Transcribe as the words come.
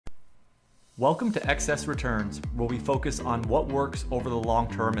Welcome to Excess Returns, where we focus on what works over the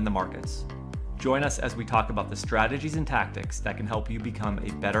long term in the markets. Join us as we talk about the strategies and tactics that can help you become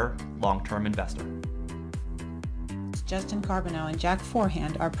a better long-term investor. Justin Carbonneau and Jack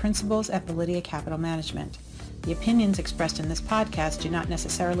Forehand are principals at Validia Capital Management. The opinions expressed in this podcast do not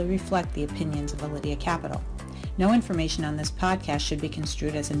necessarily reflect the opinions of Validia Capital. No information on this podcast should be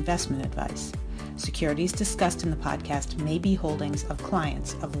construed as investment advice. Securities discussed in the podcast may be holdings of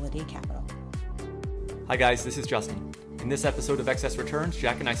clients of Validia Capital. Hi guys, this is Justin. In this episode of Excess Returns,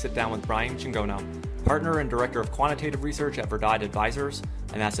 Jack and I sit down with Brian Chingono, partner and director of quantitative research at Verdad Advisors,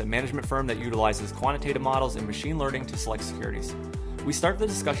 an asset management firm that utilizes quantitative models and machine learning to select securities. We start the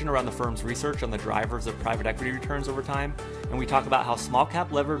discussion around the firm's research on the drivers of private equity returns over time, and we talk about how small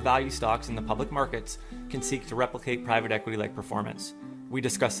cap levered value stocks in the public markets can seek to replicate private equity-like performance. We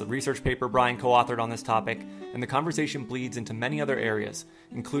discuss the research paper Brian co-authored on this topic, and the conversation bleeds into many other areas,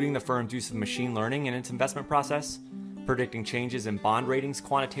 including the firm's use of machine learning in its investment process, predicting changes in bond ratings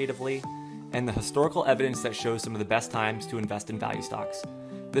quantitatively, and the historical evidence that shows some of the best times to invest in value stocks.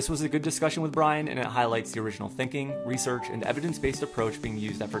 This was a good discussion with Brian, and it highlights the original thinking, research, and evidence-based approach being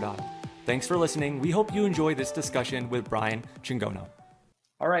used at Verdad. Thanks for listening. We hope you enjoy this discussion with Brian Chingono.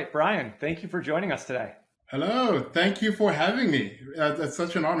 All right, Brian, thank you for joining us today. Hello, thank you for having me. It's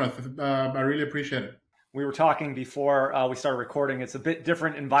such an honor. I really appreciate it. We were talking before we started recording. It's a bit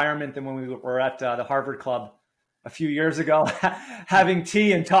different environment than when we were at the Harvard Club a few years ago, having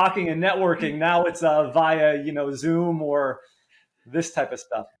tea and talking and networking. Now it's via Zoom or this type of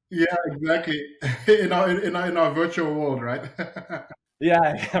stuff. Yeah, exactly. In our virtual world, right?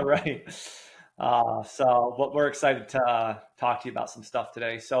 Yeah, right. So we're excited to talk to you about some stuff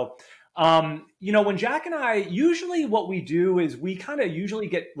today. So, when Jack and I, usually what we do is we kind of usually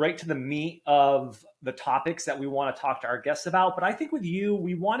get right to the meat of the topics that we want to talk to our guests about. But I think with you,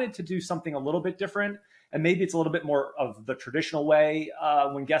 we wanted to do something a little bit different. And maybe it's a little bit more of the traditional way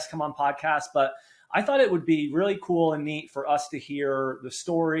when guests come on podcasts. But I thought it would be really cool and neat for us to hear the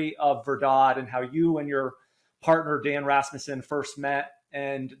story of Verdad and how you and your partner, Dan Rasmussen, first met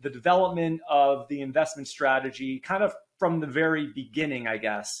and the development of the investment strategy kind of from the very beginning, I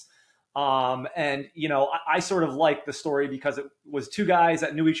guess. I sort of like the story because it was two guys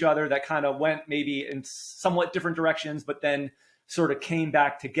that knew each other that kind of went maybe in somewhat different directions, but then sort of came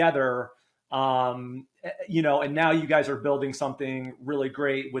back together. And now you guys are building something really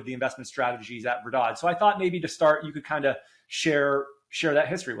great with the investment strategies at Verdad. So I thought maybe to start, you could kind of share that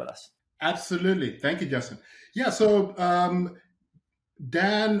history with us. Absolutely. Thank you, Justin. Yeah. So,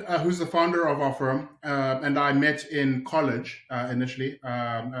 Dan, who's the founder of our firm, and I met in college initially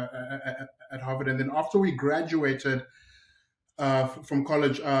at Harvard. And then after we graduated from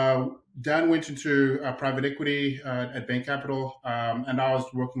college, Dan went into private equity at Bain Capital, and I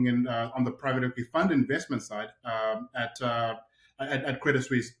was working on the private equity fund investment side at Credit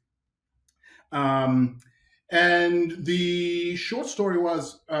Suisse. And the short story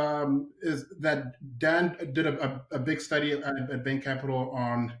is that Dan did a big study at Bain Capital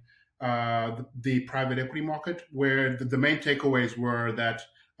on the private equity market, where the main takeaways were that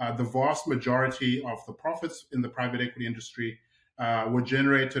the vast majority of the profits in the private equity industry were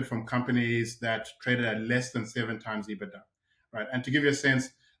generated from companies that traded at less than 7 times EBITDA, right? And to give you a sense,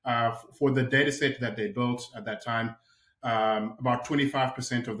 for the data set that they built at that time, about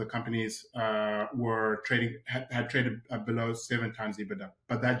 25% of the companies were had traded below 7 times EBITDA,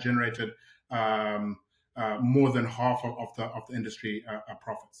 but that generated more than half of the industry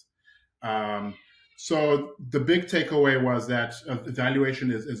profits. So the big takeaway was that valuation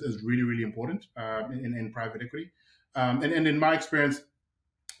is really, really important in private equity. And in my experience,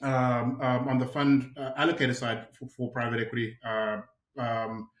 on the fund allocator side for private equity,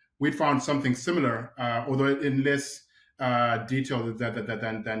 we found something similar, although in less detail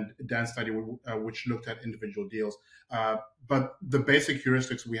than Dan's study, which looked at individual deals. But the basic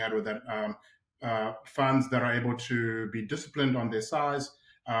heuristics we had with that, funds that are able to be disciplined on their size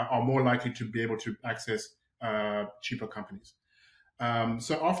are more likely to be able to access cheaper companies.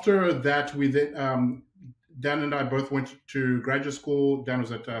 So after that, Dan and I both went to graduate school. Dan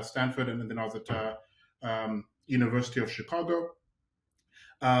was at Stanford, and then I was at University of Chicago.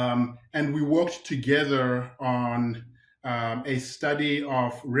 And we worked together on a study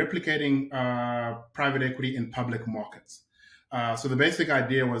of replicating private equity in public markets. So the basic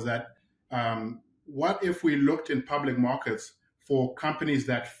idea was that what if we looked in public markets for companies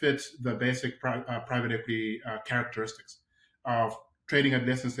that fit the basic private equity characteristics of trading at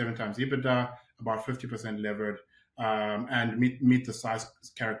less than 7 times EBITDA, about 50% levered, and meet the size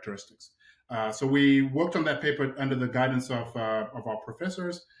characteristics. So we worked on that paper under the guidance of our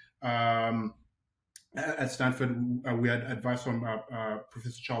professors. At Stanford, we had advice from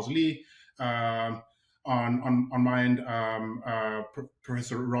Professor Charles Lee. On my end,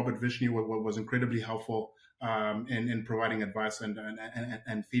 Professor Robert Vishny was incredibly helpful in providing advice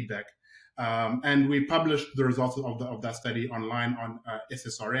and feedback. And we published the results of that study online on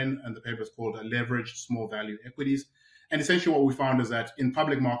SSRN, and the paper is called Leveraged Small Value Equities. And essentially what we found is that in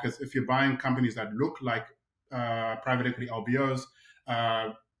public markets, if you're buying companies that look like private equity LBOs,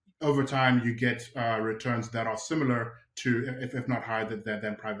 over time you get returns that are similar to, if not higher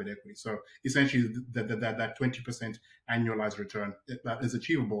than private equity. So essentially that 20% annualized return that is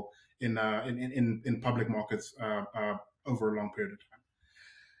achievable in public markets over a long period of time.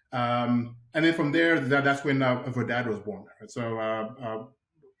 And then from there, that's when Verdad was born. So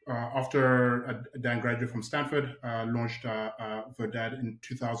after Dan graduated from Stanford, launched Verdad in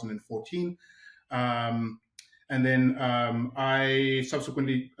 2014. And then I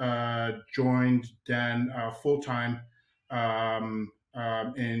subsequently joined Dan full-time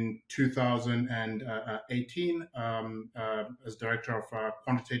in 2018 as director of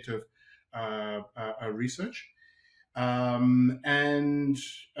quantitative research. And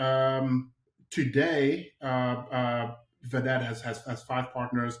today, Verdad has 5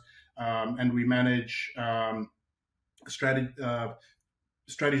 partners, and we manage strategies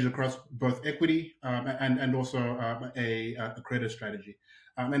across both equity and also a credit strategy.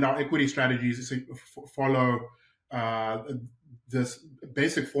 And our equity strategies follow this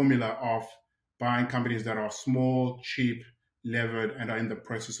basic formula of buying companies that are small, cheap, levered, and are in the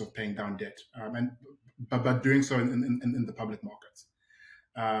process of paying down debt, but doing so in the public markets.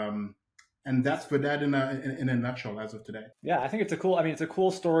 And that's Verdad in a nutshell as of today. Yeah, I think it's a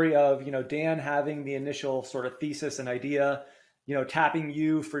cool story of, Dan having the initial sort of thesis and idea, tapping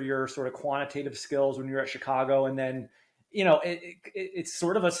you for your sort of quantitative skills when you're at Chicago. And then, it's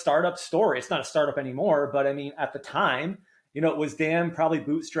sort of a startup story. It's not a startup anymore, but I mean, at the time, it was Dan probably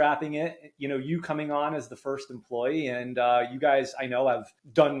bootstrapping it, you coming on as the first employee, and you guys, I know, have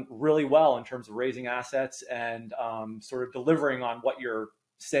done really well in terms of raising assets and sort of delivering on what you're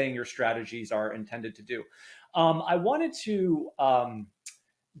saying your strategies are intended to do. I wanted to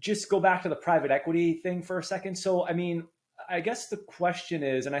just go back to the private equity thing for a second. So, I mean, I guess the question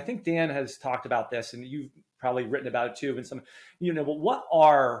is, and I think Dan has talked about this, and you've probably written about it too, and some, but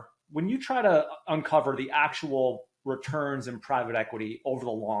when you try to uncover the actual returns in private equity over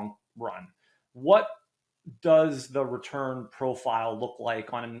the long run, what does the return profile look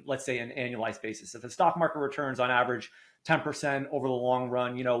like on, let's say, an annualized basis? If the stock market returns on average 10% over the long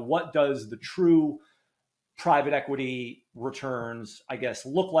run, what does the true private equity returns, I guess,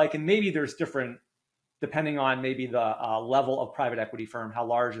 look like? And maybe there's different, depending on maybe the level of private equity firm, how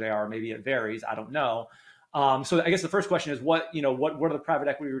large they are, maybe it varies, I don't know. So I guess the first question is what do the private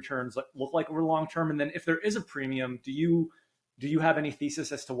equity returns look like over the long term? And then if there is a premium, do you have any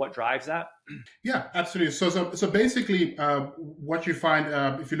thesis as to what drives that? Yeah, absolutely. So basically, what you find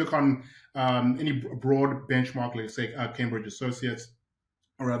if you look on any broad benchmark, like say Cambridge Associates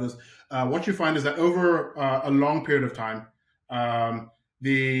or others, what you find is that over a long period of time,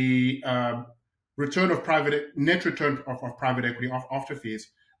 the net return of private equity after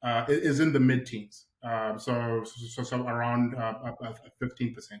fees is in the mid-teens. So around 15%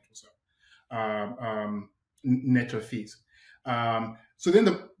 or so net of fees. So then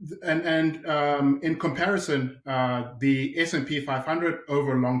in comparison, the S&P 500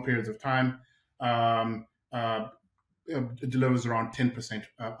 over long periods of time delivers around 10%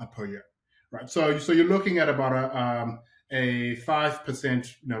 per year, right? So you're looking at about a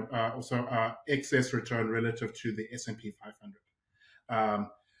 5% also excess return relative to the S&P 500.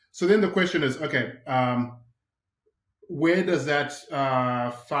 So then the question is, okay, where does that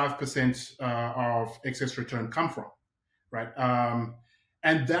 5% of excess return come from, right?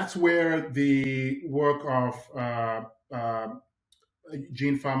 And that's where the work of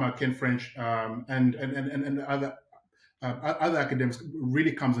Gene Farmer, Ken French, and other academics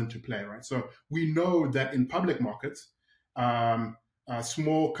really comes into play, right? So we know that in public markets,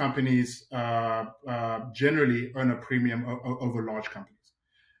 small companies generally earn a premium over large companies.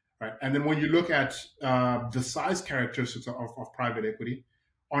 Right. And then when you look at the size characteristics of private equity,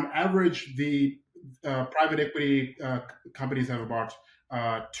 on average, the private equity companies have about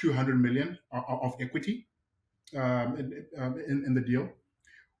 200 million of equity in the deal,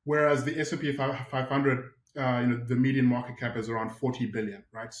 whereas the S&P 500, the median market cap is around 40 billion.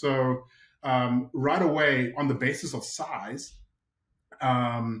 Right. So right away, on the basis of size,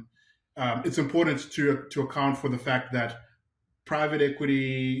 it's important to account for the fact that private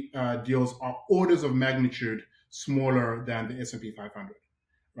equity deals are orders of magnitude smaller than the S&P 500.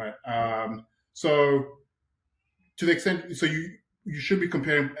 right? So to the extent, so you should be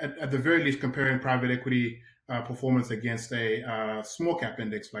comparing, at the very least, comparing private equity performance against a small cap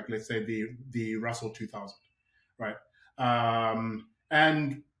index, like let's say the Russell 2000, right?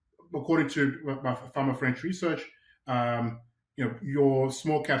 And according to Pharma French research, your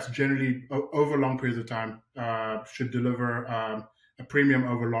small caps generally over long periods of time should deliver a premium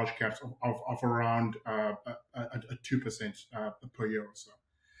over large caps of around a 2% per year or so.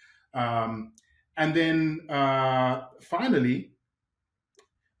 And then finally,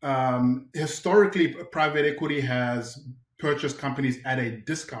 historically, private equity has purchased companies at a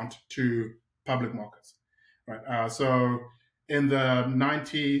discount to public markets, right? So in the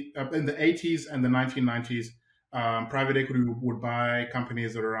in the 80s and the 1990s, private equity would buy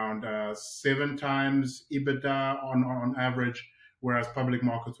companies at around 7 times EBITDA on average, whereas public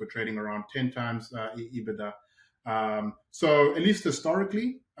markets were trading around 10 times EBITDA. So at least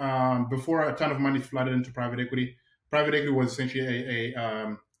historically, before a ton of money flooded into private equity was essentially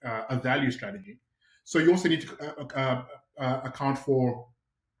a value strategy. So you also need to account for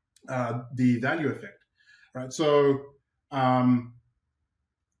the value effect, right? So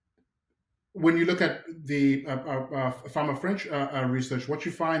when you look at the Pharma French research, what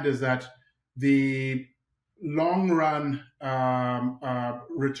you find is that the long run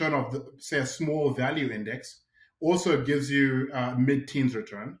return of say a small value index also gives you mid-teens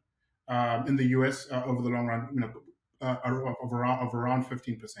return in the US over the long run, of around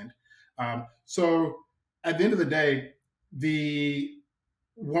 15%. So at the end of the day,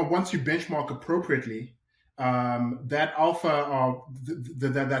 once you benchmark appropriately, that alpha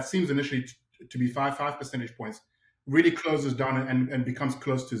that seems initially to be 5 percentage points really closes down and becomes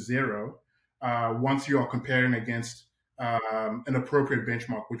close to zero once you are comparing against an appropriate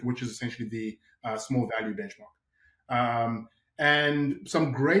benchmark, which is essentially the small value benchmark. And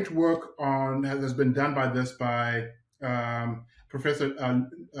some great work has been done by Professor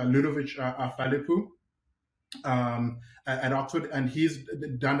Ludovic Philippou at Oxford, and he's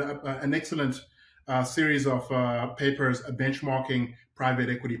done an excellent series of papers benchmarking private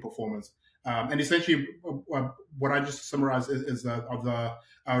equity performance. And essentially, what I just summarized is the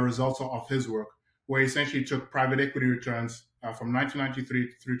results of his work, where he essentially took private equity returns from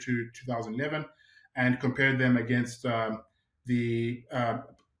 1993 through to 2011 and compared them against the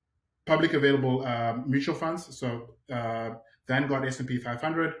public available mutual funds. So Vanguard S&P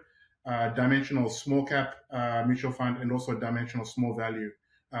 500, Dimensional Small Cap Mutual Fund, and also Dimensional Small Value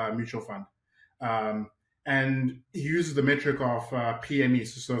Mutual Fund. And he uses the metric of PME,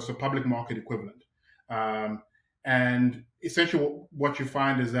 so public market equivalent. And essentially what you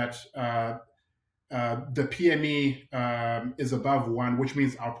find is that the PME is above 1, which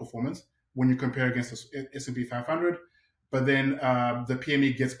means outperformance when you compare against the S&P 500. But then the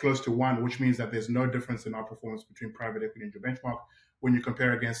PME gets close to 1, which means that there's no difference in outperformance between private equity and your benchmark when you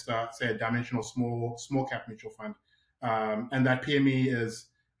compare against, say, a Dimensional small cap mutual fund. And that PME is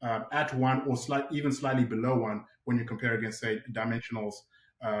at 1 or even slightly below 1 when you compare against, say, Dimensional's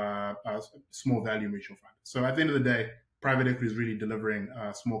small value mutual fund. So at the end of the day, private equity is really delivering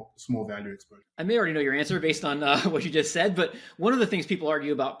small value exposure. I may already know your answer based on what you just said, but one of the things people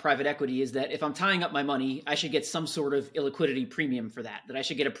argue about private equity is that if I'm tying up my money, I should get some sort of illiquidity premium for that I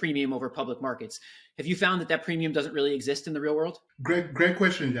should get a premium over public markets. Have you found that that premium doesn't really exist in the real world? Great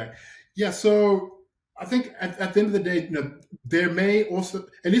question, Jack. Yeah, so I think at the end of the day, there may also,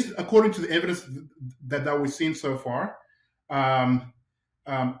 at least according to the evidence that we've seen so far,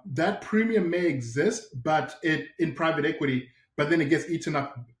 that premium may exist, but in private equity, but then it gets eaten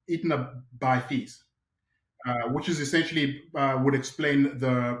up by fees, which is essentially would explain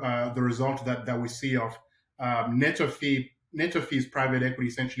the result that we see of net of fees. Private equity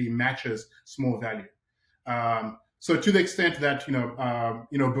essentially matches small value. So to the extent that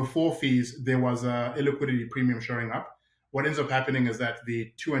before fees there was a illiquidity premium showing up, what ends up happening is that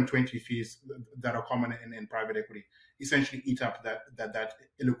the 2 and 20 fees that are common in private equity essentially eat up that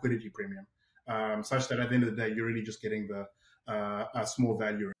illiquidity premium, such that at the end of the day, you're really just getting the small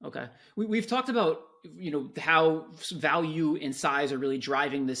value. Okay. We've talked about, how value and size are really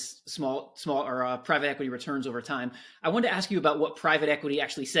driving this small or private equity returns over time. I wanted to ask you about what private equity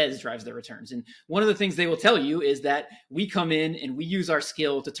actually says drives their returns. And one of the things they will tell you is that we come in and we use our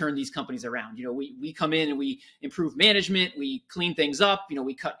skill to turn these companies around. We come in and we improve management, we clean things up,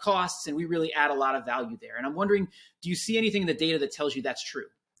 we cut costs, and we really add a lot of value there. And I'm wondering, do you see anything in the data that tells you that's true?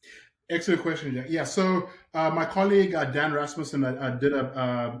 Excellent question, Jack. Yeah, so my colleague Dan Rasmussen did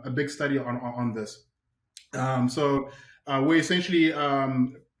a big study on this. So we essentially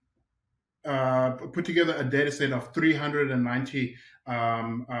put together a data set of 390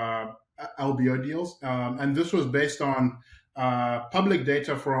 LBO deals, and this was based on public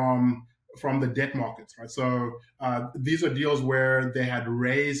data from the debt markets, right? So these are deals where they had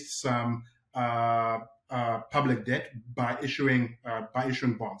raised some public debt by issuing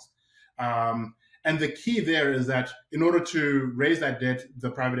bonds. And the key there is that in order to raise that debt, the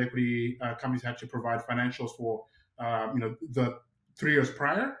private equity companies had to provide financials for the 3 years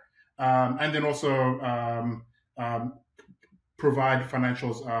prior, and then also provide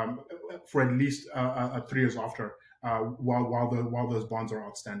financials for at least 3 years after, while those bonds are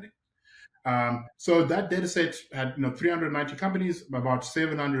outstanding. So that data set had 390 companies, about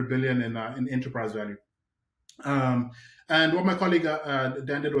 700 billion in enterprise value. And what my colleague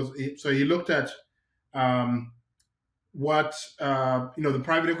Dan did was he looked at what the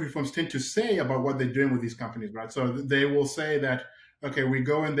private equity firms tend to say about what they're doing with these companies, right? So they will say that, okay, we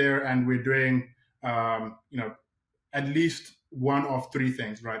go in there and we're doing at least one of three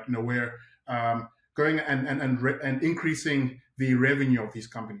things, right? We're going and increasing the revenue of these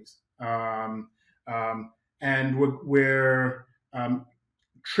companies, and we're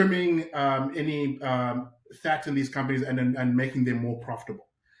trimming any fat in these companies and making them more profitable.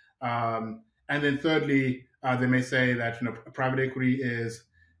 And then thirdly, they may say that private equity is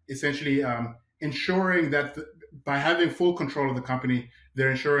essentially ensuring that by having full control of the company,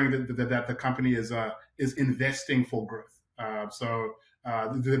 they're ensuring that the company is investing for growth. So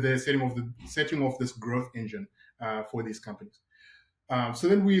they're setting off this growth engine for these companies. So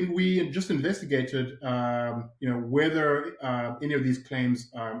then we just investigated, whether any of these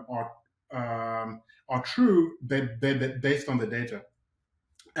claims are true based on the data.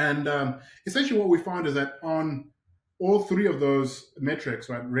 And essentially what we found is that on all three of those metrics,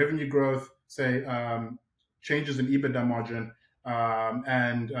 right, revenue growth, say changes in EBITDA margin,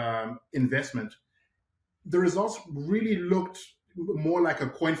 and investment, the results really looked more like a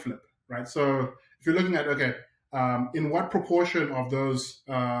coin flip, right? So if you're looking at, okay, in what proportion of those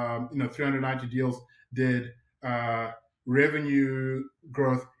 390 deals did revenue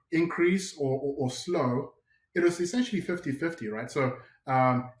growth increase or slow, it was essentially 50-50, right? So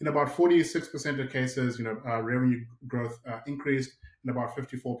in about 46% of cases, revenue growth increased. In about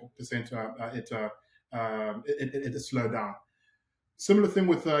 54%, it slowed down. Similar thing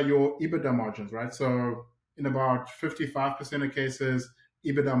with your EBITDA margins, right? So in about 55% of cases,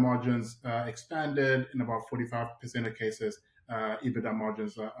 EBITDA margins expanded. In about 45% of cases, EBITDA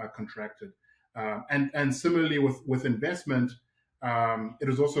margins contracted. And similarly with investment, it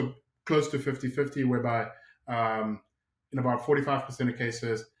was also close to 50-50, whereby in about 45% of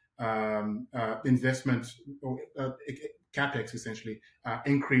cases, investment, CapEx essentially,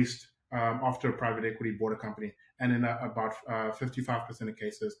 increased after private equity bought a company. And in about 55% of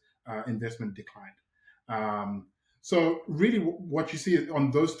cases, investment declined. So really what you see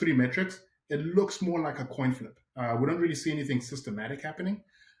on those three metrics, it looks more like a coin flip. We don't really see anything systematic happening.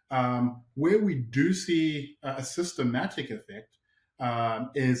 Where we do see a systematic effect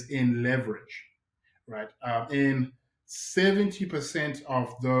is in leverage, right? In 70%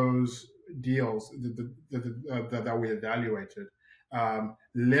 of those deals that we evaluated,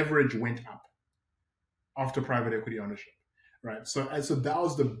 leverage went up after private equity ownership, right? So that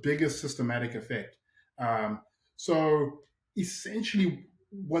was the biggest systematic effect. So essentially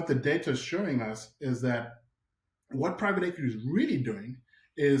what the data is showing us is that what private equity is really doing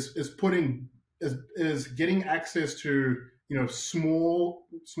is getting access to small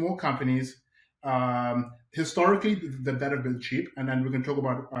companies, historically that have been cheap, and then we can talk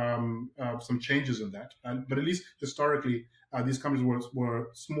about some changes in that. But at least historically, these companies were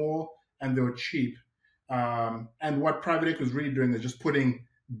small and they were cheap. And what private equity is really doing is just putting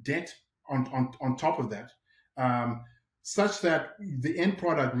debt on top of that, such that the end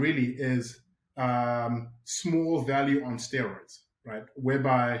product really is small value on steroids, right?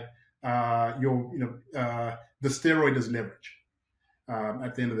 Whereby the steroid is leverage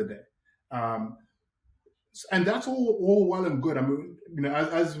at the end of the day. And that's all well and good. I mean,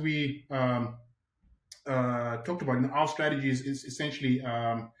 as we talked about, our strategy is essentially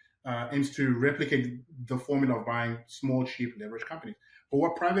aims to replicate the formula of buying small, cheap leverage companies.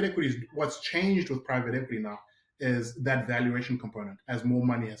 But what's changed with private equity now is that valuation component, as more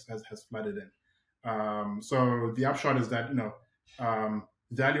money has flooded in. So the upshot is that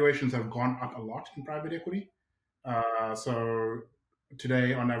valuations have gone up a lot in private equity. So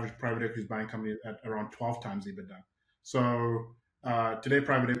today, on average, private equity is buying companies at around 12 times EBITDA. So today,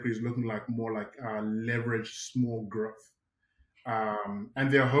 private equity is looking more like leveraged small growth.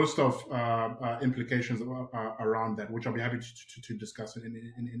 And there are a host of implications around that, which I'll be happy to discuss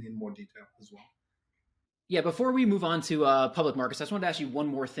in more detail as well. Yeah, before we move on to public markets, I just wanted to ask you one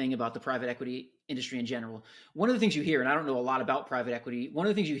more thing about the private equity industry in general. One of the things you hear, and I don't know a lot about private equity, one of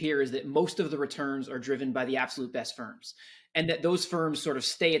the things you hear is that most of the returns are driven by the absolute best firms, and that those firms sort of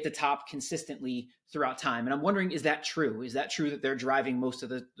stay at the top consistently throughout time. And I'm wondering, is that true? Is that true that they're driving most of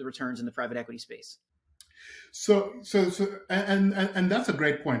the returns in the private equity space? And that's a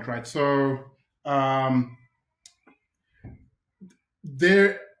great point, right? So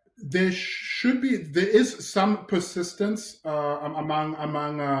there is some persistence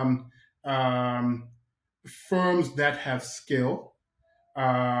among firms that have skill,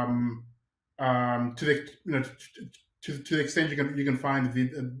 to the extent you can find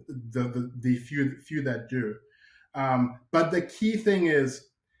the few that do. But the key thing is,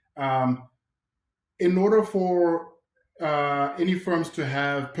 in order for any firms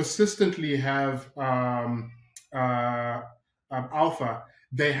to persistently have alpha,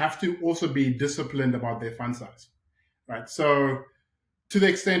 they have to also be disciplined about their fund size, right? So, to the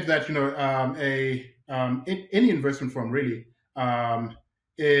extent that any investment firm really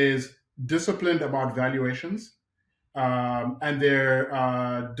is disciplined about valuations, and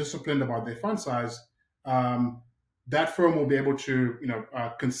they're disciplined about their fund size, that firm will be able to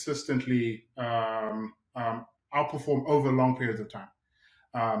consistently outperform over long periods of time.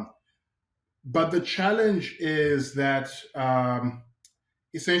 But the challenge is that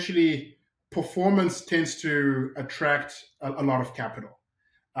essentially performance tends to attract a lot of capital.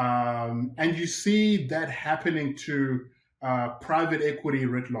 And you see that happening to private equity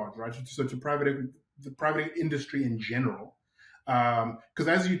writ large, right? So to the private industry in general. Because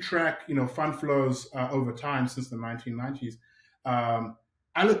as you track, fund flows over time since the 1990s,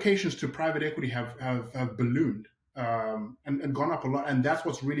 allocations to private equity have ballooned and gone up a lot, and that's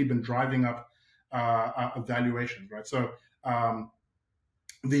what's really been driving up valuations, right? So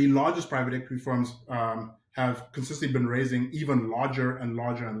the largest private equity firms have consistently been raising even larger and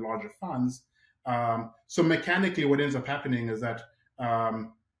larger and larger funds. So mechanically, what ends up happening is that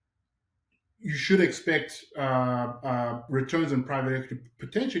you should expect returns in private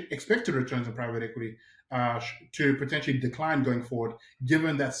equity, expected returns in private equity to potentially decline going forward,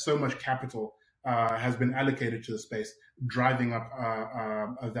 given that so much capital has been allocated to the space, driving up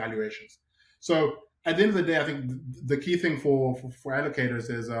valuations. So at the end of the day, I think the key thing for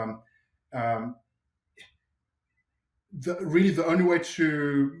allocators is the only way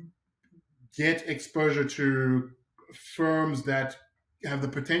to get exposure to firms that have the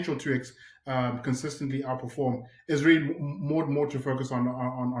potential to consistently outperform is really more to focus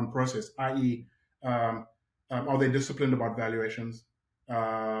on process, i.e., are they disciplined about valuations,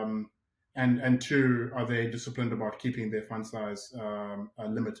 and two, are they disciplined about keeping their fund size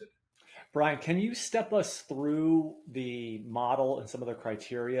limited? Brian, can you step us through the model and some of the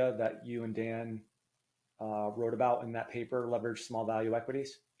criteria that you and Dan wrote about in that paper, Leverage Small Value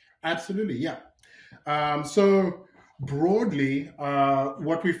Equities? Absolutely, yeah. So broadly,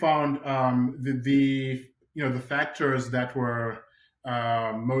 what we found, the factors that were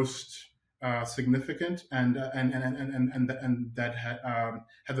most significant and that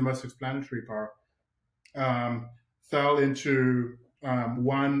had the most explanatory power fell into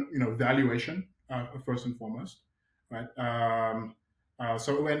one, valuation first and foremost, right?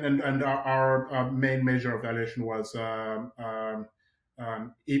 So our main measure of valuation was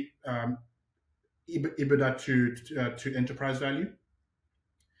EBITDA to enterprise value,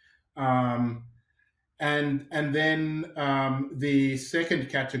 and then the second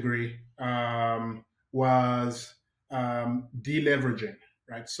category was deleveraging,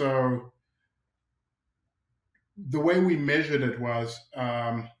 right? So the way we measured it was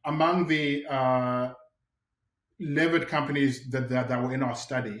among the levered companies that were in our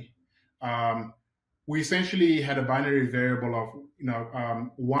study, we essentially had a binary variable of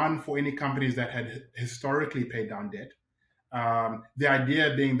one for any companies that had historically paid down debt. The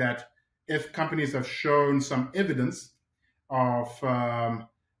idea being that if companies have shown some evidence of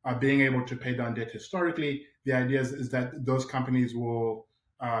being able to pay down debt historically, the idea is that those companies will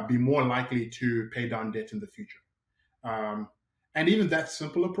be more likely to pay down debt in the future. And even that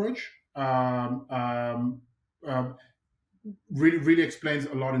simple approach really explains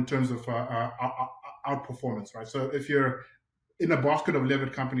a lot in terms of outperformance, right? So if you're in a basket of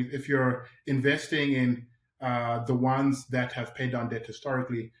levered companies, if you're investing in the ones that have paid down debt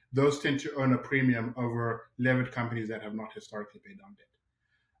historically, those tend to earn a premium over levered companies that have not historically paid down debt.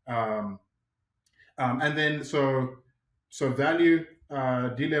 And then so value,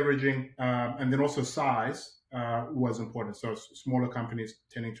 deleveraging, and then also size was important. So smaller companies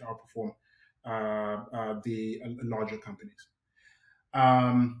tending to outperform the larger companies.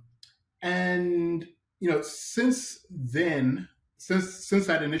 And since then, since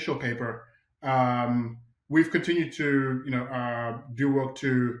that initial paper, we've continued to do work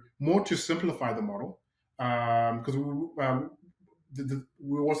to simplify the model, because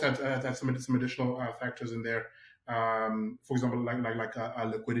we also had some additional factors in there. For example, like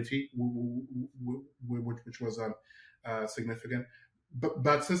liquidity, which was significant.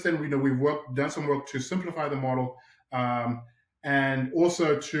 But since then, we've done some work to simplify the model, and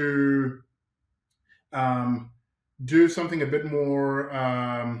also to do something a bit more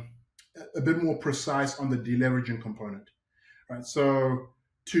precise on the deleveraging component, right? So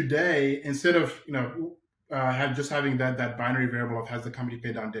today, instead of having that binary variable of has the company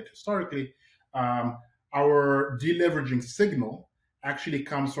paid down debt historically, our deleveraging signal actually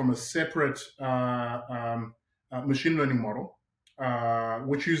comes from a separate machine learning model,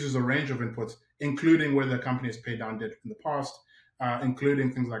 which uses a range of inputs, including whether the company has paid down debt in the past,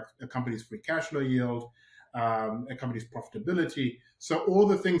 including things like a company's free cash flow yield, a company's profitability. So all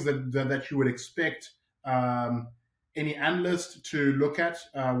the things that you would expect any analyst to look at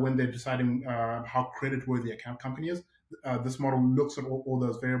when they're deciding how creditworthy a company is. This model looks at all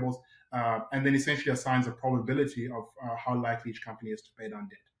those variables, and then essentially assigns a probability of how likely each company is to pay down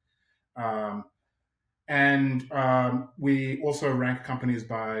debt. And we also rank companies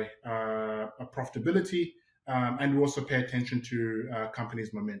by profitability, and we also pay attention to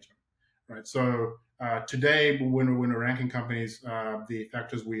companies' momentum, right? So today, when we're ranking companies, the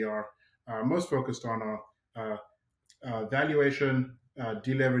factors we are most focused on are valuation,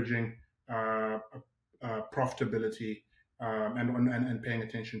 deleveraging, profitability, and paying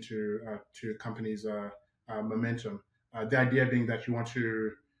attention to companies' momentum. The idea being that you want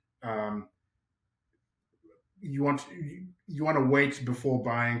to wait before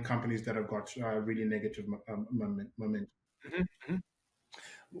buying companies that have got really negative momentum. Mm-hmm.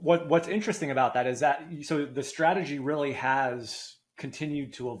 What's interesting about that is that so the strategy really has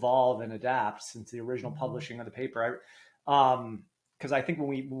continued to evolve and adapt since the original publishing of the paper. Because I think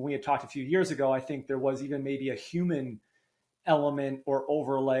when we had talked a few years ago, I think there was even maybe a human element or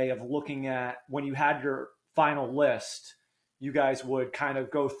overlay of looking at when you had your final list, you guys would kind of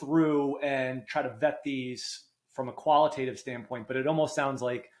go through and try to vet these from a qualitative standpoint. But it almost sounds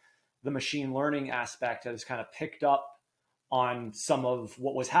like the machine learning aspect has kind of picked up on some of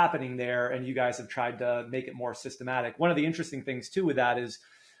what was happening there, and you guys have tried to make it more systematic. One of the interesting things too with that is,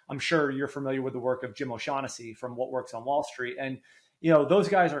 I'm sure you're familiar with the work of Jim O'Shaughnessy from What Works on Wall Street. And, those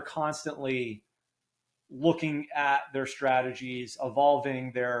guys are constantly looking at their strategies,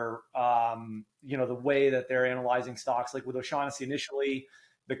 evolving their, the way that they're analyzing stocks. Like with O'Shaughnessy, initially,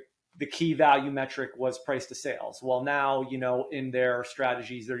 the key value metric was price to sales. Well, now, in their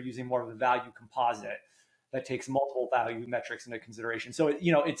strategies, they're using more of a value composite that takes multiple value metrics into consideration. So,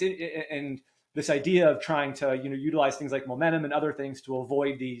 and this idea of trying to, utilize things like momentum and other things to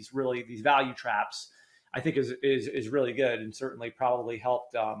avoid these value traps, I think is really good, and certainly probably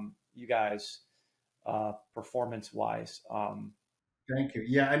helped you guys performance wise. Thank you.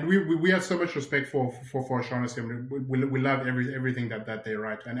 Yeah, and we have so much respect for O'Shaughnessy. I mean, we love everything that they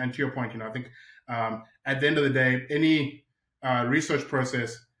write. And to your point, I think at the end of the day, any research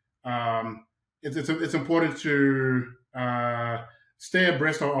process, it's important to stay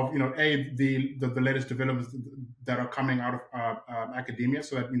abreast of the latest developments that are coming out of academia,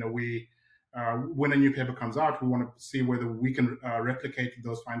 so that we when a new paper comes out, we want to see whether we can replicate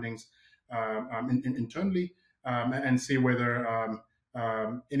those findings internally, and see whether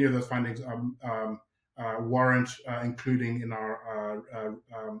any of those findings warrant including in our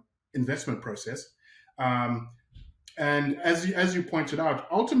investment process. And as you pointed out,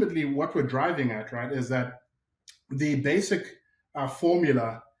 ultimately what we're driving at, right, is that the basic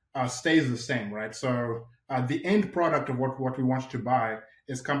formula stays the same, right? So the end product of what we want to buy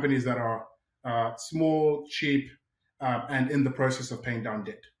is companies that are small, cheap, and in the process of paying down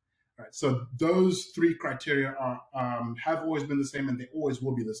debt. Right. So those three criteria have always been the same, and they always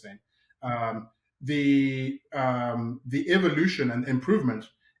will be the same. The evolution and improvement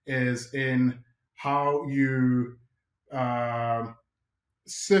is in how you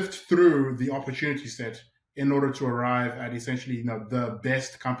sift through the opportunity set in order to arrive at essentially the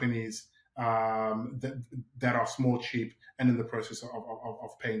best companies that are small, cheap, and in the process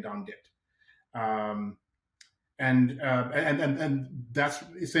of paying down debt. And that's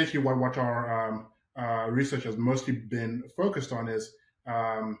essentially what our research has mostly been focused on, is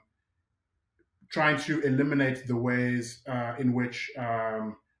trying to eliminate the ways in which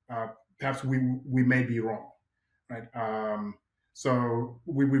perhaps we may be wrong, right? So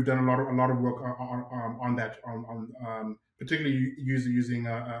we've done a lot of work on that, particularly using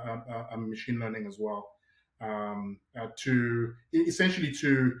a machine learning as well, to essentially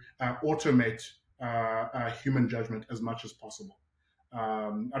to automate human judgment as much as possible. I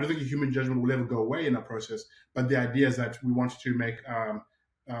don't think human judgment will ever go away in a process, but the idea is that we want to make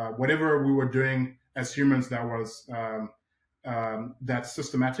whatever we were doing as humans that was that's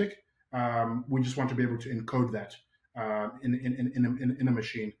systematic. We just want to be able to encode that in a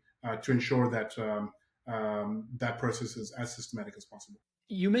machine to ensure that that process is as systematic as possible.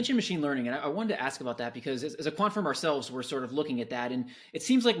 You mentioned machine learning, and I wanted to ask about that because as a quant firm ourselves, we're sort of looking at that, and it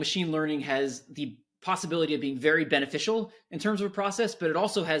seems like machine learning has the possibility of being very beneficial in terms of a process, but it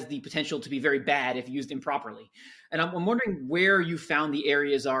also has the potential to be very bad if used improperly. And I'm wondering where you found the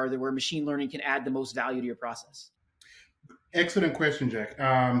areas are that where machine learning can add the most value to your process. Excellent question, Jack.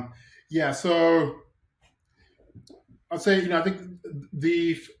 Yeah, so I'll say, I think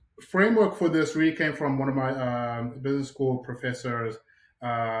the framework for this really came from one of my business school professors,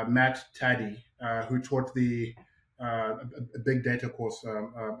 Matt Taddy, who taught the a big data course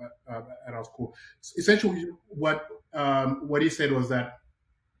at our school. Essentially, what he said was that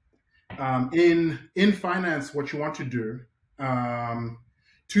in finance, what you want to do,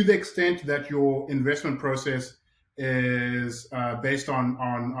 to the extent that your investment process is based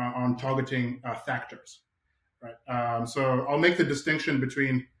on targeting factors, right? So I'll make the distinction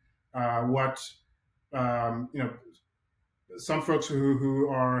between what some folks who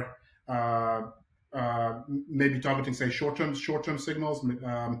are maybe targeting, say, short-term signals.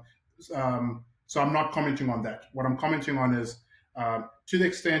 So I'm not commenting on that. What I'm commenting on is to the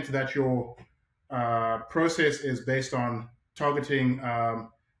extent that your process is based on targeting,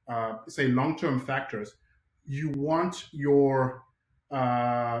 say, long-term factors, you want your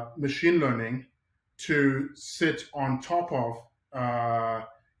machine learning to sit on top of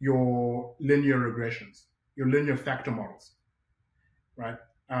your linear regressions, your linear factor models, right?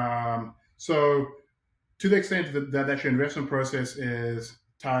 So to the extent that your investment process is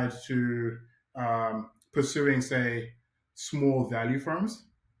tied to pursuing, say, small value firms,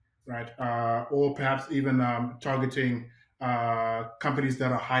 right? Or perhaps even targeting companies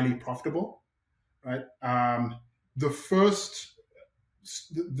that are highly profitable, right? The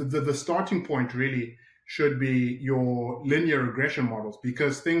starting point really should be your linear regression models,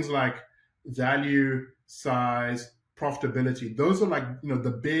 because things like value, size, profitability, those are like,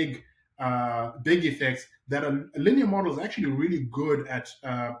 the big effects that a linear model is actually really good at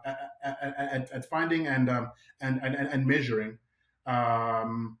finding and measuring,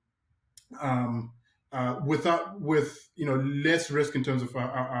 with less risk in terms of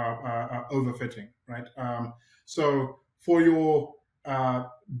overfitting, right? So for your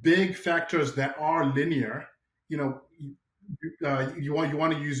big factors that are linear, you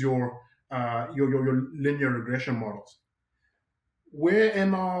want to use your linear regression models. Where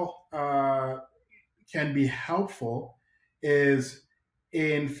ML can be helpful is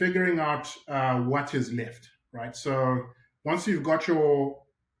in figuring out what is left, right? So once you've got your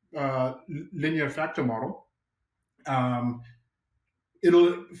linear factor model,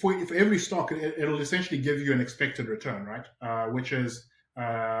 for every stock, it'll essentially give you an expected return, right? Which is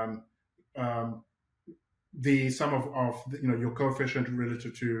the sum of your coefficient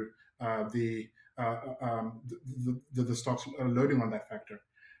relative to the stocks loading on that factor,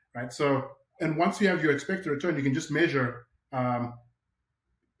 right? So, and once you have your expected return, you can just measure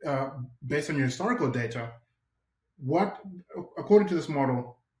based on your historical data, according to this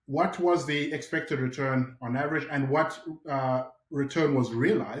model, what was the expected return on average, and what return was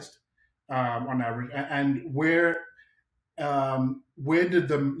realized on average, and where did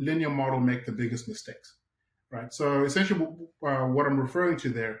the linear model make the biggest mistakes, right? So essentially, what I'm referring to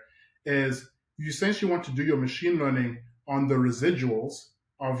there is you essentially want to do your machine learning on the residuals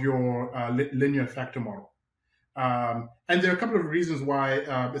of your linear factor model. And there are a couple of reasons why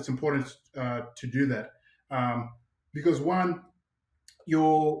it's important to do that. Because one,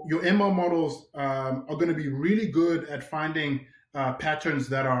 your ML models are going to be really good at finding patterns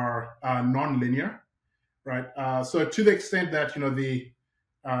that are non-linear, right? So to the extent that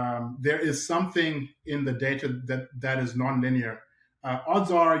there is something in the data that is non-linear, odds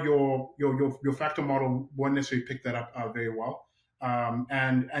are your factor model won't necessarily pick that up very well,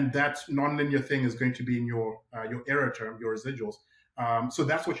 and that nonlinear thing is going to be in your error term, your residuals. So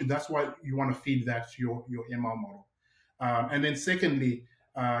that's why you want to feed that to your ML model. And then secondly,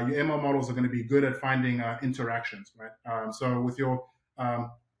 your ML models are going to be good at finding interactions, right? So with your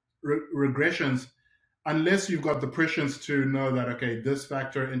regressions, unless you've got the prescience to know that, okay, this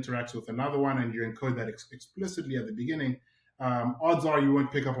factor interacts with another one and you encode that explicitly at the beginning, odds are you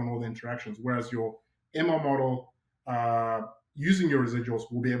won't pick up on all the interactions. Whereas your ML model, using your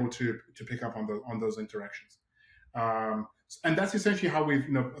residuals, will be able to pick up on those interactions. And that's essentially how we've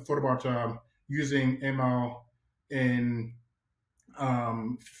thought about using ML in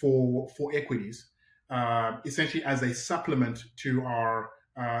for equities, essentially as a supplement to our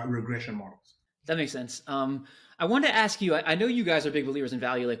regression models. That makes sense. I wanted to ask you, I know you guys are big believers in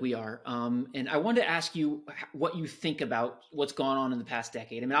value like we are. And I wanted to ask you what you think about what's gone on in the past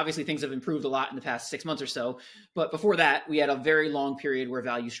decade. I mean, obviously things have improved a lot in the past 6 months or so, but before that, we had a very long period where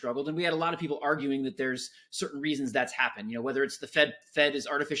value struggled. And we had a lot of people arguing that there's certain reasons that's happened. Whether it's the Fed has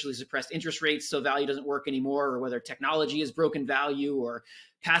artificially suppressed interest rates, so value doesn't work anymore, or whether technology has broken value, or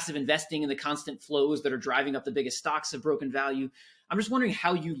passive investing and the constant flows that are driving up the biggest stocks have broken value. I'm just wondering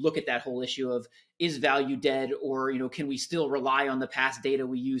how you look at that whole issue of, is value dead, or can we still rely on the past data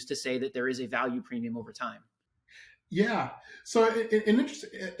we use to say that there is a value premium over time? Yeah. So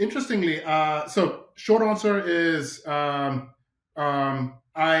interestingly, so short answer is I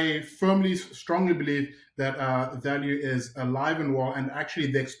strongly believe that value is alive and well, and actually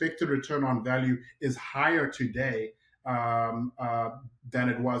the expected return on value is higher today than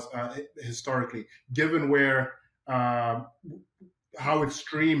it was historically, given where how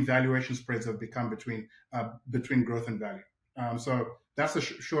extreme valuation spreads have become between growth and value. So that's the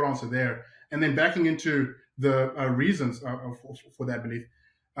short answer there. And then backing into the reasons for that belief,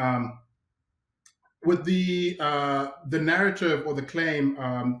 with the narrative or the claim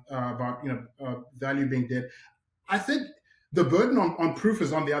about value being dead, I think the burden on proof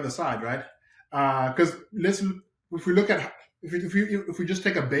is on the other side, right? Because if we look at if we just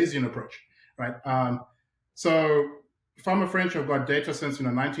take a Bayesian approach, right? So Pharma French have got data since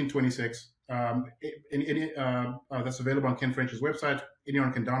 1926. That's available on Ken French's website.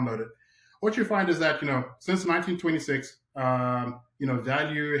 Anyone can download it. What you find is that since 1926,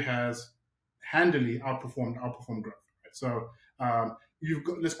 value has handily outperformed growth. Right? So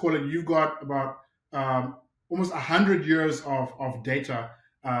you've got about almost 100 years of data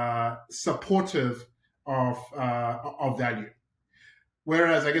supportive of value.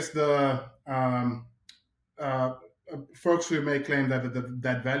 Whereas I guess the folks who may claim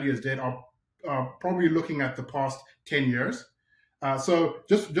that value is dead are probably looking at the past 10 years. So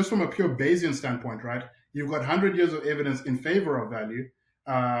just from a pure Bayesian standpoint, right? You've got 100 years of evidence in favor of value,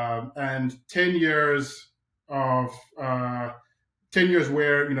 and 10 years of 10 years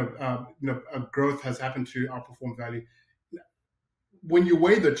where growth has happened to outperform value. When you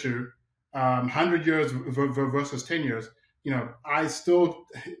weigh the two, 100 years versus 10 years, I still,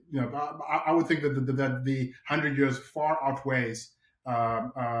 I would think that the 100 years far outweighs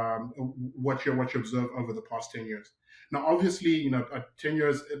what you observe over the past 10 years. Now, obviously, 10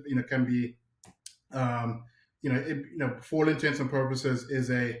 years, can be, for all intents and purposes,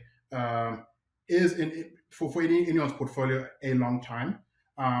 for anyone's portfolio a long time.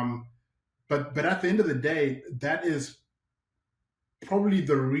 But at the end of the day, that is probably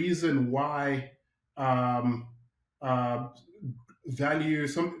the reason why value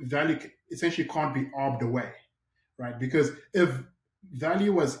essentially can't be obbed away, right? Because if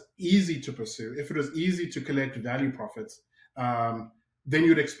value was easy to pursue, if it was easy to collect value profits, then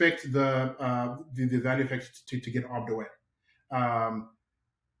you'd expect the value effect to get obbed away.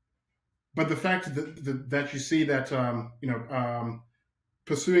 But the fact that you see that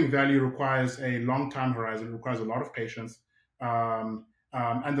pursuing value requires a long time horizon, requires a lot of patience,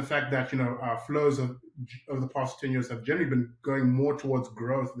 and the fact that flows of the past 10 years have generally been going more towards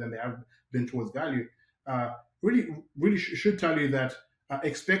growth than they have been towards value, really should tell you that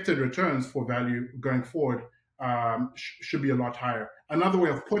expected returns for value going forward should be a lot higher. Another way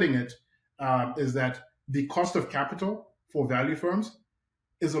of putting it is that the cost of capital for value firms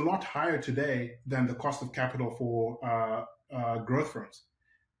is a lot higher today than the cost of capital for growth firms,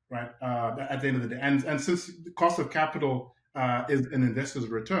 right? At the end of the day, and since the cost of capital is an investor's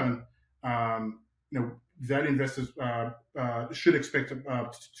return, value investors should expect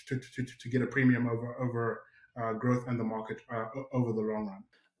to get a premium over growth and the market over the long run.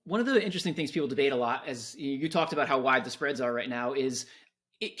 One of the interesting things people debate a lot, as you talked about how wide the spreads are right now, is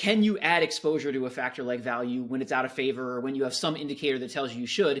can you add exposure to a factor like value when it's out of favor, or when you have some indicator that tells you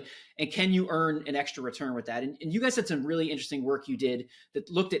should, and can you earn an extra return with that? And you guys had some really interesting work you did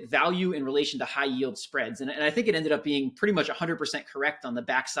that looked at value in relation to high yield spreads. And I think it ended up being pretty much 100% correct on the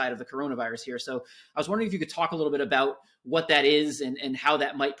backside of the coronavirus here. So I was wondering if you could talk a little bit about what that is and how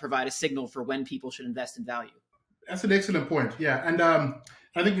that might provide a signal for when people should invest in value. That's an excellent point. Yeah. And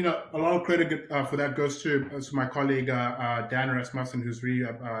I think a lot of credit for that goes to my colleague Dan Rasmussen, who's really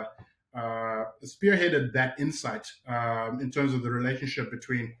spearheaded that insight in terms of the relationship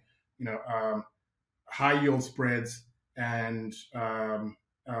between high yield spreads and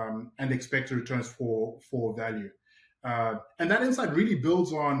expected returns for value. And that insight really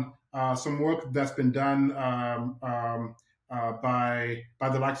builds on some work that's been done by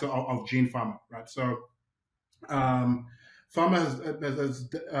the likes of Gene Fama, right? So Fama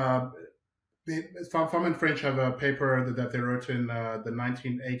Fama and French have a paper that they wrote in the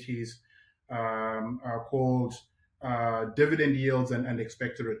 1980s called Dividend Yields and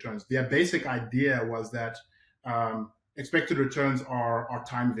Expected Returns. Their basic idea was that expected returns are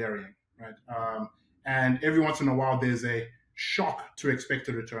time varying, right? And every once in a while, there's a shock to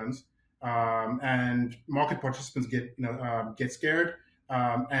expected returns, and market participants get scared,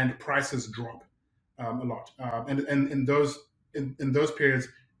 and prices drop a lot. And in those periods,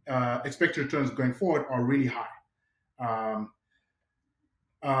 expected returns going forward are really high.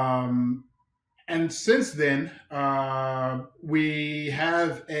 And since then, we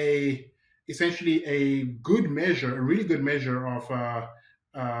have essentially a really good measure of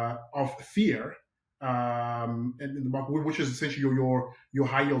fear, which is essentially your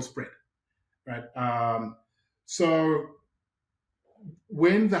high yield spread, right? So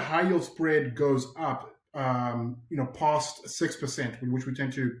when the high yield spread goes up, past 6%, which we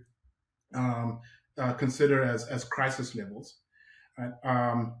tend to consider as crisis levels, right?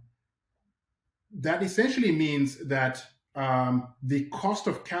 That essentially means that the cost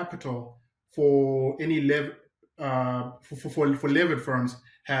of capital for any for levered firms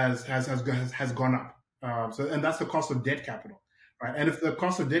has gone up. And that's the cost of debt capital, right? And if the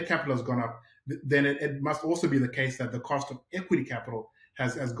cost of debt capital has gone up, then it must also be the case that the cost of equity capital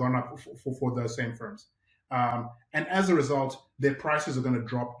has gone up for those same firms. And as a result, their prices are going to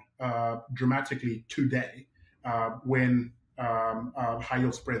drop dramatically today when high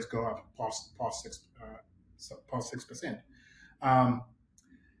yield spreads go up past 6%.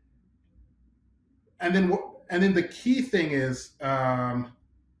 And then the key thing is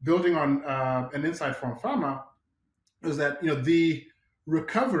building on an insight from Fama is that the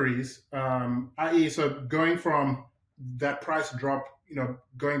recoveries, i.e., so going from that price drop,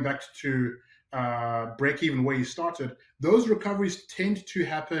 going back to break even where you started, those recoveries tend to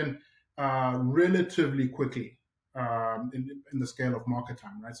happen relatively quickly in the scale of market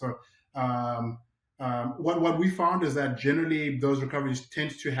time, right? So what we found is that generally those recoveries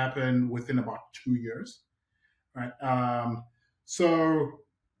tend to happen within about 2 years, right? So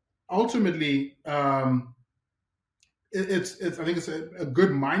ultimately, it's I think it's a good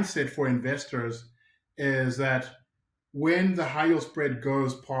mindset for investors is that when the high yield spread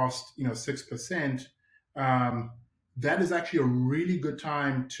goes past 6%, that is actually a really good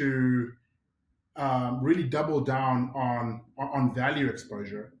time to really double down on value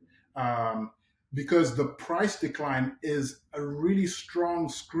exposure, because the price decline is a really strong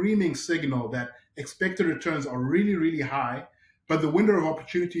screaming signal that expected returns are really, really high, but the window of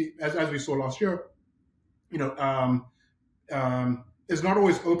opportunity, as we saw last year, is not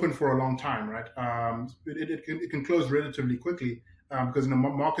always open for a long time, right? It can close relatively quickly because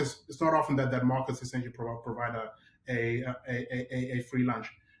markets. It's not often that markets essentially provide a free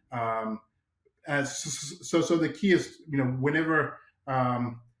lunch. So the key is whenever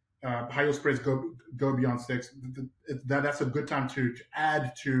high yield spreads go beyond 6, that's a good time to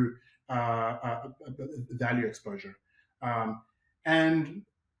add to value exposure. And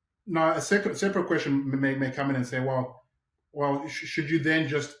now a separate question may come in and say, well, should you then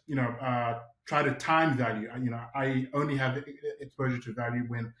just try to time value? I only have exposure to value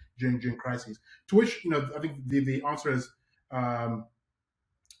when during crises. To which I think the answer is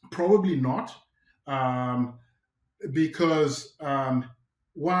probably not, because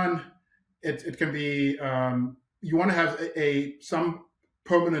one, it can be you want to have some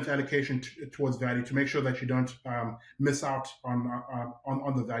permanent allocation towards value to make sure that you don't miss out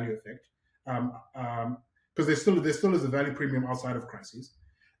on the value effect. Because there still is a value premium outside of crises,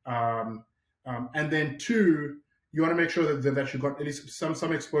 and then two, you want to make sure that you've got at least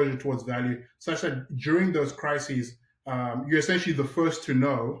some exposure towards value, such that during those crises, you're essentially the first to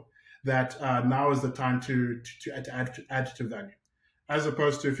know that now is the time to add to value, as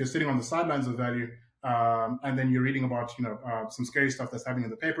opposed to if you're sitting on the sidelines of value and then you're reading about some scary stuff that's happening in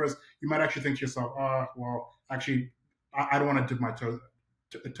the papers, you might actually think to yourself, well, actually, I don't want to dip my toes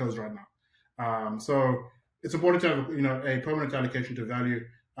right now. So it's important to have a permanent allocation to value,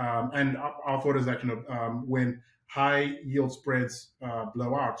 and our thought is that when high yield spreads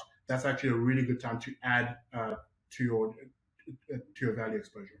blow out, that's actually a really good time to add to your value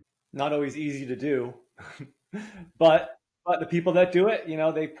exposure. Not always easy to do, but the people that do it,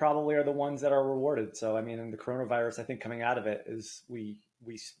 they probably are the ones that are rewarded. So I mean, in the coronavirus, I think coming out of it is we've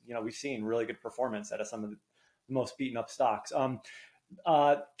seen really good performance out of some of the most beaten up stocks.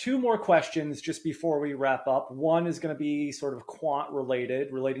 Two more questions just before we wrap up. One is going to be sort of quant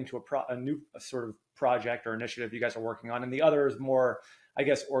relating to a new sort of project or initiative you guys are working on, and the other is more, I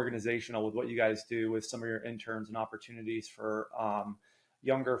guess, organizational with what you guys do with some of your interns and opportunities for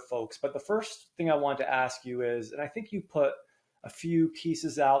younger folks. But the first thing I want to ask you is, and I think you put a few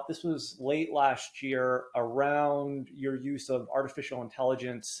pieces out, this was late last year, around your use of artificial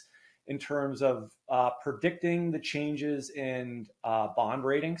intelligence in terms of predicting the changes in bond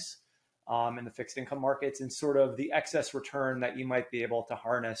ratings in the fixed income markets and sort of the excess return that you might be able to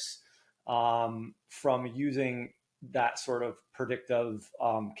harness from using that sort of predictive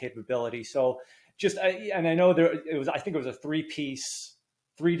capability. So and I know I think it was a three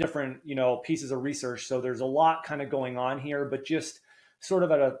different, pieces of research. So there's a lot kind of going on here, but just sort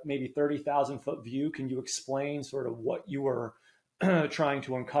of at a maybe 30,000 foot view, can you explain sort of what you were trying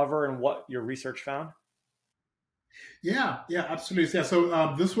to uncover and what your research found? Yeah, absolutely. Yeah.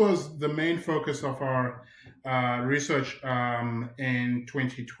 So this was the main focus of our research in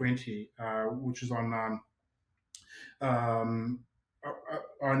 2020, which is on our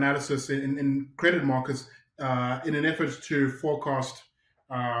analysis in credit markets in an effort to forecast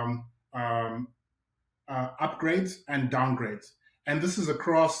upgrades and downgrades. And this is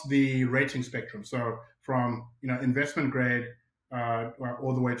across the rating spectrum. So from investment grade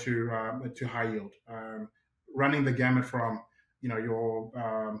all the way to high yield, running the gamut from your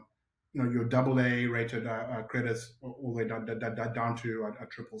AA rated credits all the way down to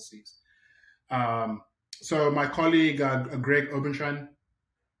triple Cs. So my colleague Greg Obenschein,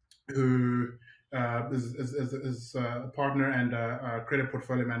 who is a partner and a credit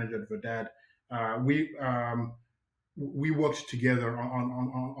portfolio manager at Verdad, we worked together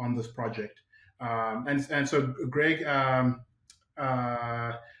on this project, and so Greg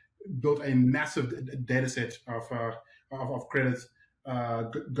built a massive data set of credits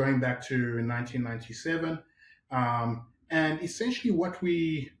going back to 1997, and essentially what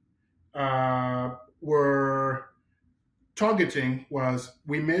we were targeting was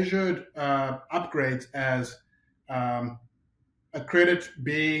we measured upgrades as a credit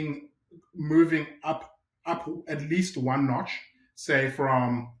moving up at least one notch, say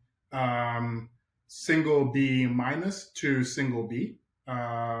from single B minus to single B,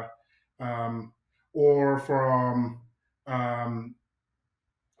 or from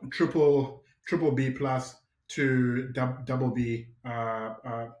triple B plus to double B.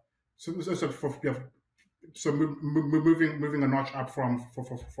 So moving a notch up from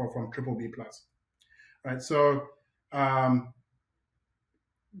triple B plus, right? So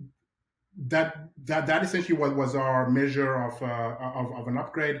that essentially was our measure of an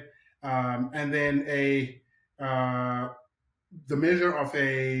upgrade, and then the measure of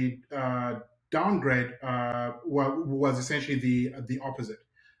a downgrade was essentially the opposite.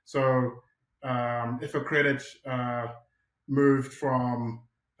 So if a credit moved from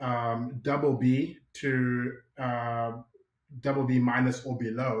double B to double B minus or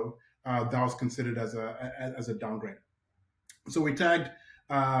below, that was considered as a downgrade. So we tagged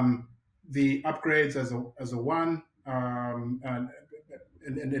the upgrades as a 1 and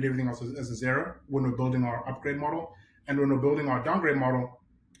everything else as a 0 when we're building our upgrade model. And when we're building our downgrade model,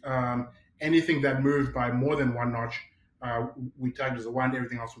 anything that moved by more than one notch, we tagged as a 1,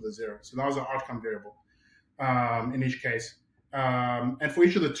 everything else with a 0. So that was our outcome variable in each case. And for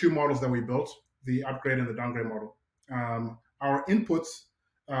each of the two models that we built, the upgrade and the downgrade model, our inputs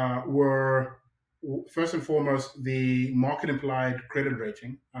were first and foremost the market implied credit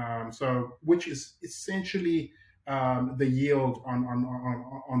rating, so which is essentially the yield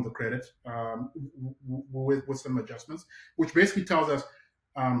on the credit with some adjustments, which basically tells us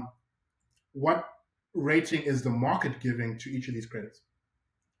what rating is the market giving to each of these credits,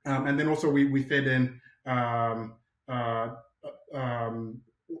 and then also we fed in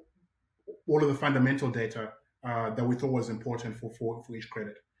all of the fundamental data that we thought was important for each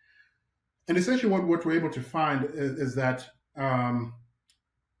credit. And essentially what we're able to find is that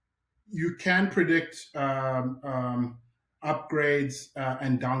you can predict upgrades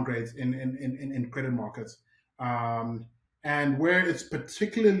and downgrades in credit markets. And where it's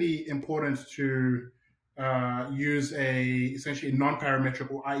particularly important to use essentially a non-parametric,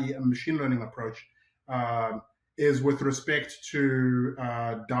 or i.e. a machine learning approach, is with respect to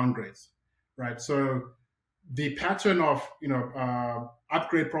downgrades, right? So the pattern of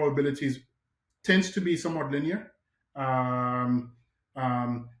upgrade probabilities tends to be somewhat linear,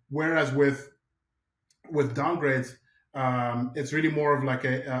 Whereas with downgrades, it's really more of like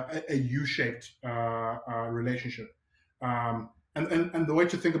a U-shaped relationship. And the way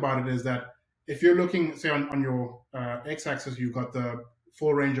to think about it is that if you're looking, say, on your x-axis, you've got the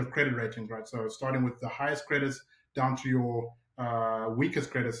full range of credit ratings, right? So starting with the highest credits down to your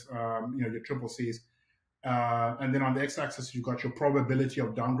weakest credits, your triple Cs. And then on the x-axis, you've got your probability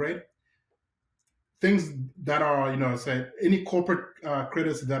of downgrade. Things that are, say, any corporate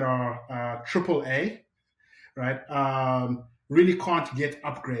credits that are triple A, right, really can't get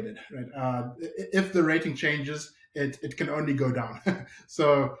upgraded, right? If the rating changes, it can only go down.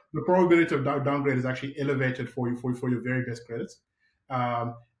 So the probability of downgrade is actually elevated for your very best credits.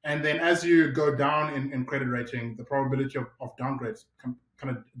 And then as you go down in credit rating, the probability of downgrades kind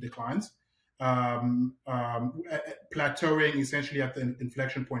of declines, plateauing essentially at the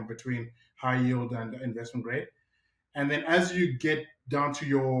inflection point between high yield and investment grade. And then as you get down to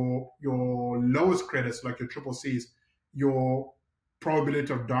your lowest credits, like your triple Cs, your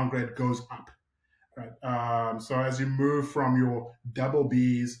probability of downgrade goes up, right? So as you move from your double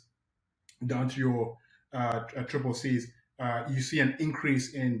Bs down to your triple Cs, you see an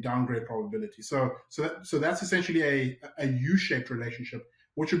increase in downgrade probability. So that's essentially a U-shaped relationship,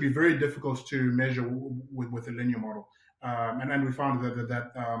 which would be very difficult to measure with a linear model. And we found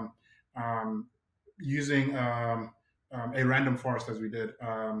that using a random forest, as we did,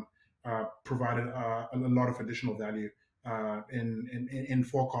 provided a lot of additional value in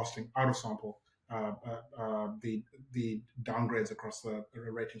forecasting out of sample the downgrades across the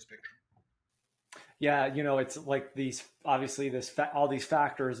rating spectrum. Yeah, it's like these, obviously all these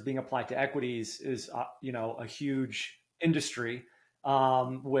factors being applied to equities is, a huge industry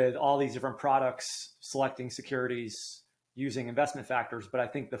with all these different products selecting securities using investment factors. But I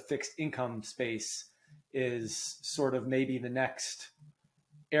think the fixed income space is sort of maybe the next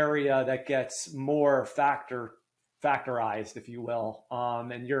area that gets more factorized, if you will.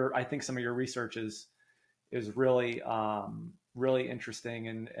 And I think some of your research is really really interesting,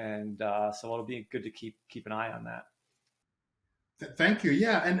 and so it'll be good to keep an eye on that. Thank you.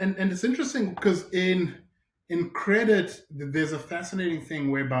 Yeah, and it's interesting because in credit, there's a fascinating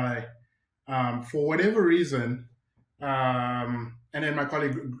thing whereby, for whatever reason, and then my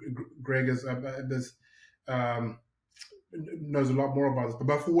colleague Greg knows a lot more about this,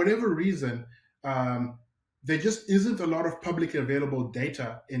 but for whatever reason, there just isn't a lot of publicly available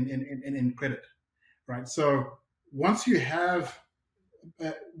data in credit, right? So once you're able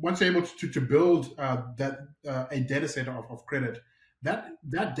to build a data set of credit,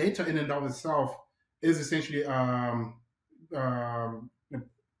 that data in and of itself is essentially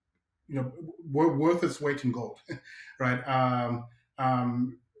worth its weight in gold, right?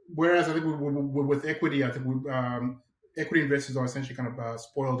 Whereas I think with equity, I think equity investors are essentially kind of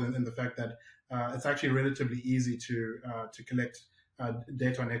spoiled in the fact that it's actually relatively easy to collect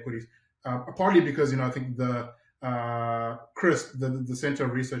data on equities, partly because I think the CRSP, the Center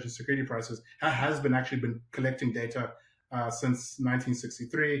of Research and Security Prices, has actually been collecting data since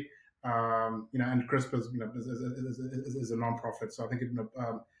 1963. And CRSP is a nonprofit, so I think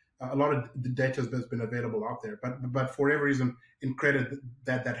a lot of the data has been available out there. But for whatever reason, in credit,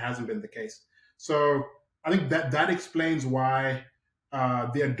 that hasn't been the case. So I think that explains why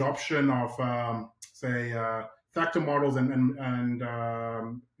the adoption of say factor models and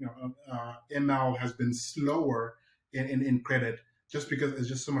ML has been slower in credit, just because it's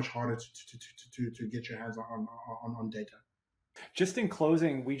just so much harder to get your hands on data. Just in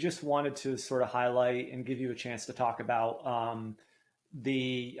closing, we just wanted to sort of highlight and give you a chance to talk about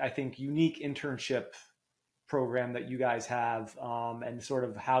the, I think, unique internship program that you guys have, and sort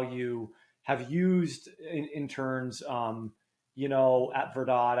of how you have used interns at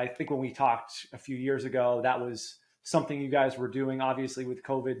Verdad. I think when we talked a few years ago, that was something you guys were doing. Obviously, with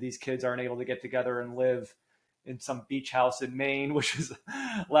COVID, these kids aren't able to get together and live in some beach house in Maine, which is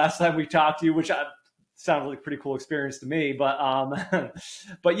last time we talked to you, which sounded like a pretty cool experience to me. But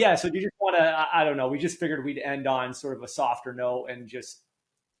yeah, so you just want to, I don't know, we just figured we'd end on sort of a softer note and just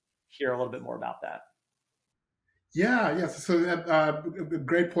hear a little bit more about that. Yeah. So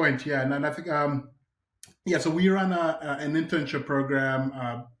great point. Yeah. And I think, so we run an internship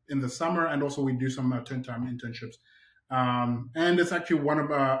program in the summer, and also we do some term internships. And it's actually one of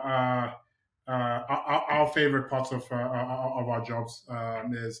our favorite parts of our jobs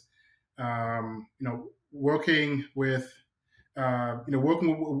is, working with young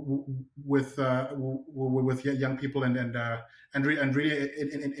people and really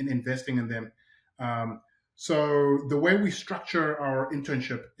in investing in them. So the way we structure our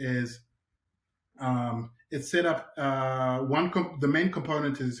internship is it's set up. The main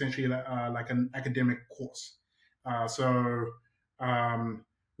component is essentially like an academic course. So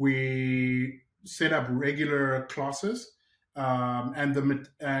we set up regular classes, and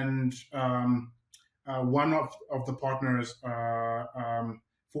one of the partners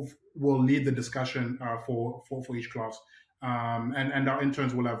will lead the discussion for each class, and our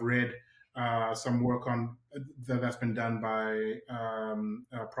interns will have read some work on that's been done by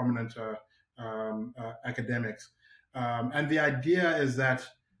prominent academics, and the idea is that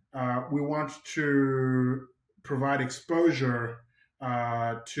we want to provide exposure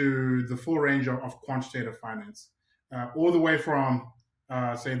to the full range of quantitative finance, all the way from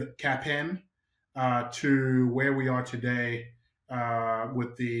say the CAPM to where we are today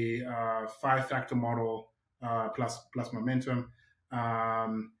with the 5-factor model plus momentum,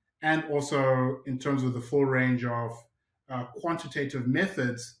 and also in terms of the full range of quantitative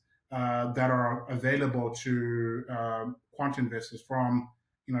methods that are available to quant investors, from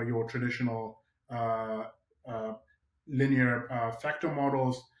your traditional linear factor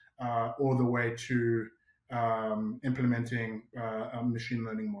models all the way to implementing machine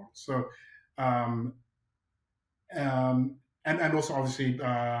learning models. So and also obviously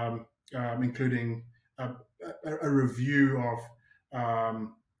including a review of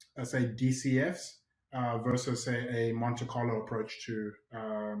say DCFs versus say a Monte Carlo approach to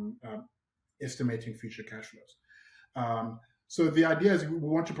estimating future cash flows. So the idea is we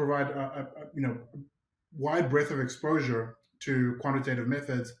want to provide a wide breadth of exposure to quantitative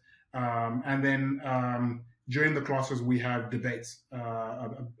methods, and then during the classes we have debates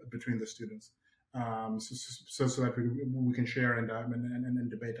between the students, so that we can share and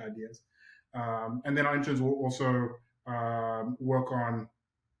debate ideas, and then our interns will also work on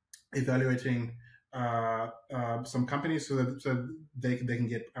evaluating some companies so they can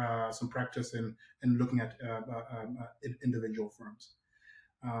get some practice in looking at individual firms.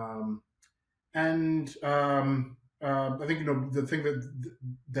 And I think the thing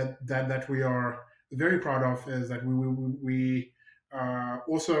that we are very proud of is that we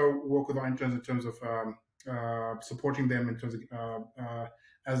also work with our interns in terms of supporting them in terms of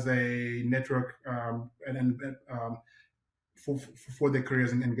as a network for their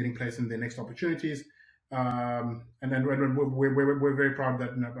careers and getting placed in their next opportunities. And then we're very proud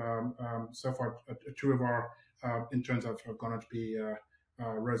that so far 2 of our interns have gone on to be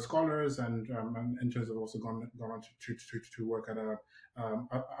Rhodes Scholars, and interns have also gone on to work at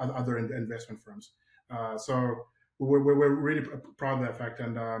other investment firms. So we're really proud of that fact,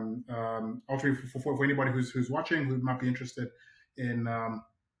 and ultimately for anybody who's watching who might be interested in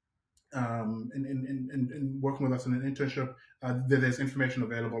working with us in an internship, there's information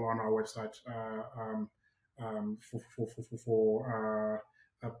available on our website for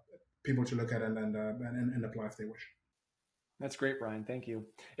people to look at and apply if they wish. That's great, Brian. Thank you.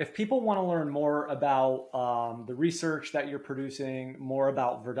 If people want to learn more about the research that you're producing, more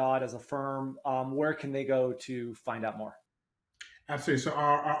about Verdad as a firm, where can they go to find out more? Absolutely. So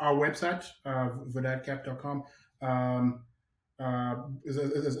our website, verdadcap.com,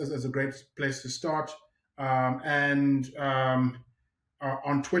 is a great place to start. And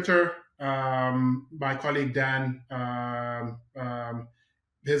on Twitter, my colleague Dan,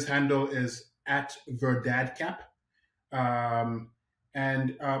 his handle is @verdadcap.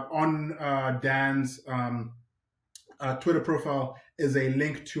 And on Dan's Twitter profile is a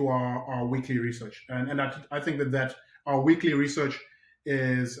link to our weekly research, and I think that our weekly research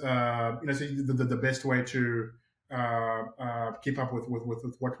is the best way to keep up with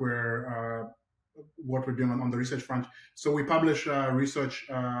what we're doing on the research front. So we publish research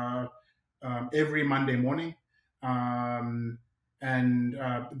every Monday morning, and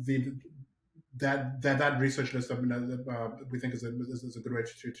that research list we think is a good way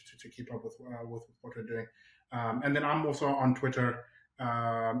to keep up with what we're doing. And then I'm also on Twitter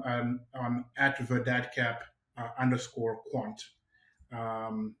and on @verdadcap _quant.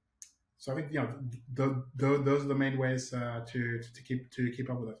 So I think those are the main ways to keep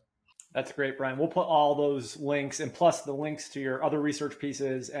up with us. That's great, Brian. We'll put all those links, and plus the links to your other research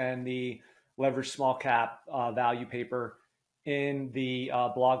pieces and the leverage small cap value paper in the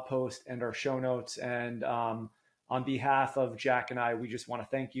blog post and our show notes. And on behalf of Jack and I, we just want to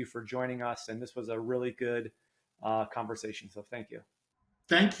thank you for joining us. And this was a really good conversation. So thank you.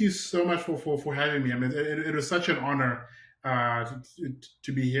 Thank you so much for having me. I mean, it was such an honor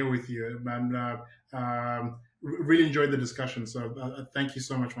to be here with you, and really enjoyed the discussion. So thank you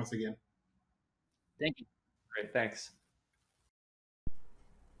so much once again. Thank you. Great. Thanks.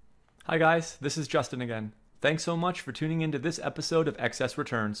 Hi, guys. This is Justin again. Thanks so much for tuning into this episode of Excess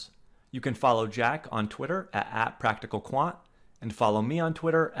Returns. You can follow Jack on Twitter at @PracticalQuant and follow me on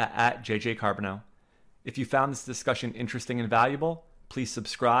Twitter at JJCarbonneau. If you found this discussion interesting and valuable, please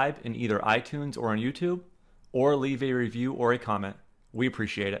subscribe in either iTunes or on YouTube, or leave a review or a comment. We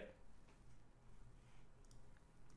appreciate it.